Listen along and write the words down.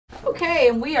Okay,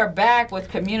 and we are back with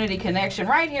Community Connection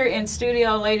right here in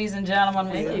studio, ladies and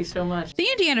gentlemen. Thank you so much. The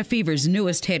Indiana Fever's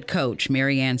newest head coach,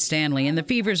 Mary Ann Stanley, and the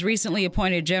Fever's recently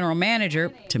appointed general manager,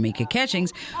 Tamika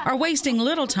Catchings, are wasting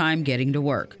little time getting to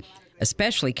work.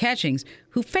 Especially Catchings,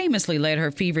 who famously led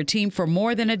her Fever team for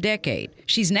more than a decade.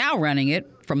 She's now running it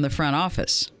from the front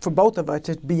office. For both of us,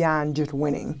 it's beyond just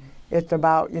winning. It's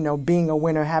about, being a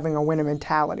winner, having a winner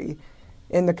mentality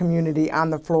in the community, on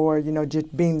the floor,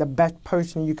 just being the best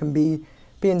person you can be,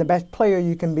 being the best player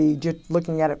you can be, just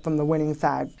looking at it from the winning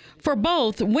side. For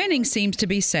both, winning seems to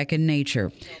be second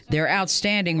nature. Their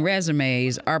outstanding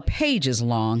resumes are pages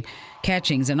long.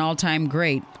 Catchings, an all-time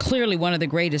great, clearly one of the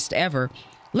greatest ever,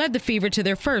 led the Fever to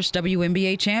their first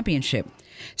WNBA championship.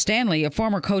 Stanley, a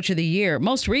former Coach of the Year,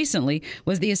 most recently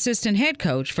was the assistant head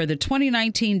coach for the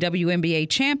 2019 WNBA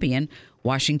champion,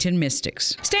 Washington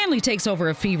Mystics. Stanley takes over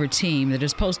a Fever team that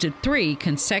has posted 3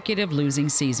 consecutive losing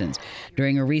seasons.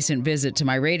 During a recent visit to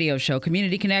my radio show,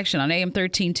 Community Connection on AM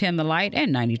 1310 The Light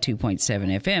and 92.7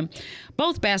 FM,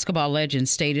 both basketball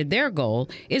legends stated their goal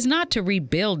is not to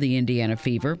rebuild the Indiana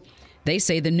Fever. They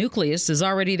say the nucleus is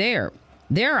already there.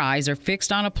 Their eyes are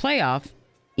fixed on a playoff,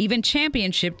 even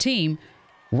championship team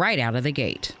right out of the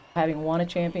gate. Having won a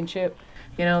championship,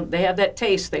 they have that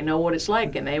taste. They know what it's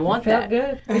like, and they want felt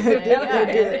that. Good.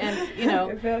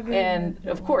 And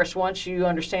of course, once you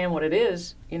understand what it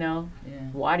is,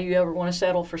 why do you ever want to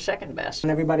settle for second best?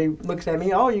 And everybody looks at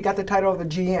me, oh, you got the title of a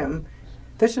GM.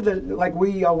 This is like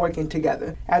we are working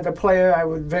together. As a player, I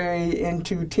was very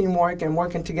into teamwork and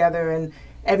working together, and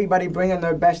everybody bringing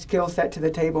their best skill set to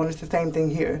the table, and it's the same thing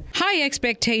here. High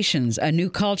expectations, a new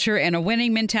culture, and a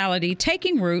winning mentality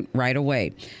taking root right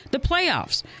away. The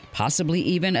playoffs, possibly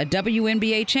even a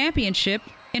WNBA championship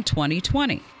in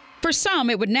 2020. For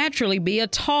some, it would naturally be a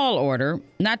tall order,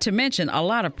 not to mention a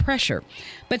lot of pressure.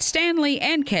 But Stanley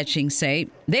and Catchings say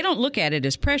they don't look at it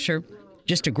as pressure,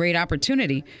 just a great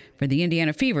opportunity for the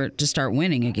Indiana Fever to start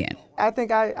winning again. I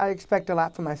think I expect a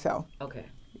lot from myself. Okay.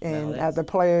 And as a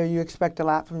player, you expect a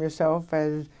lot from yourself.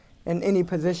 As in any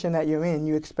position that you're in,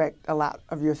 you expect a lot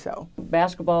of yourself.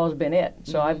 Basketball has been it.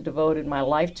 So I've devoted my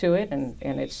life to it, and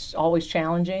it's always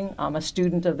challenging. I'm a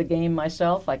student of the game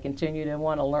myself. I continue to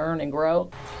want to learn and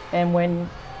grow. And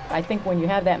I think when you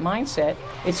have that mindset,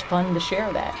 it's fun to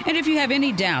share that. And if you have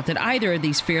any doubt that either of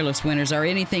these fearless winners are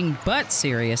anything but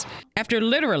serious, after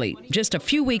literally just a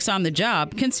few weeks on the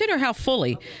job, consider how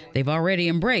fully they've already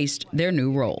embraced their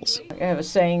new roles. I have a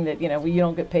saying that, you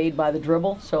don't get paid by the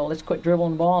dribble, so let's quit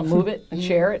dribbling the ball and move it and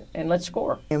share it, and let's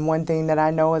score. And one thing that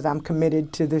I know is I'm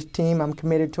committed to this team. I'm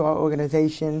committed to our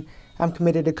organization. I'm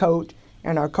committed to coach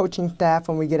and our coaching staff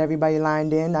when we get everybody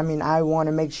lined in. I want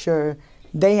to make sure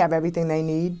they have everything they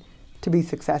need to be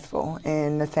successful.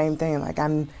 And the same thing,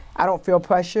 I don't feel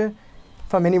pressure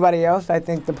from anybody else. I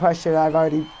think the pressure I've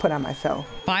already put on myself.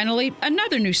 Finally,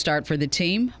 another new start for the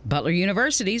team, Butler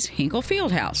University's Hinkle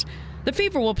Fieldhouse. The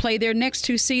Fever will play their next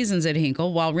 2 seasons at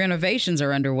Hinkle while renovations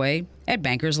are underway at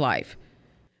Bankers Life.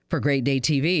 For Great Day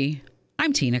TV,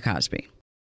 I'm Tina Cosby.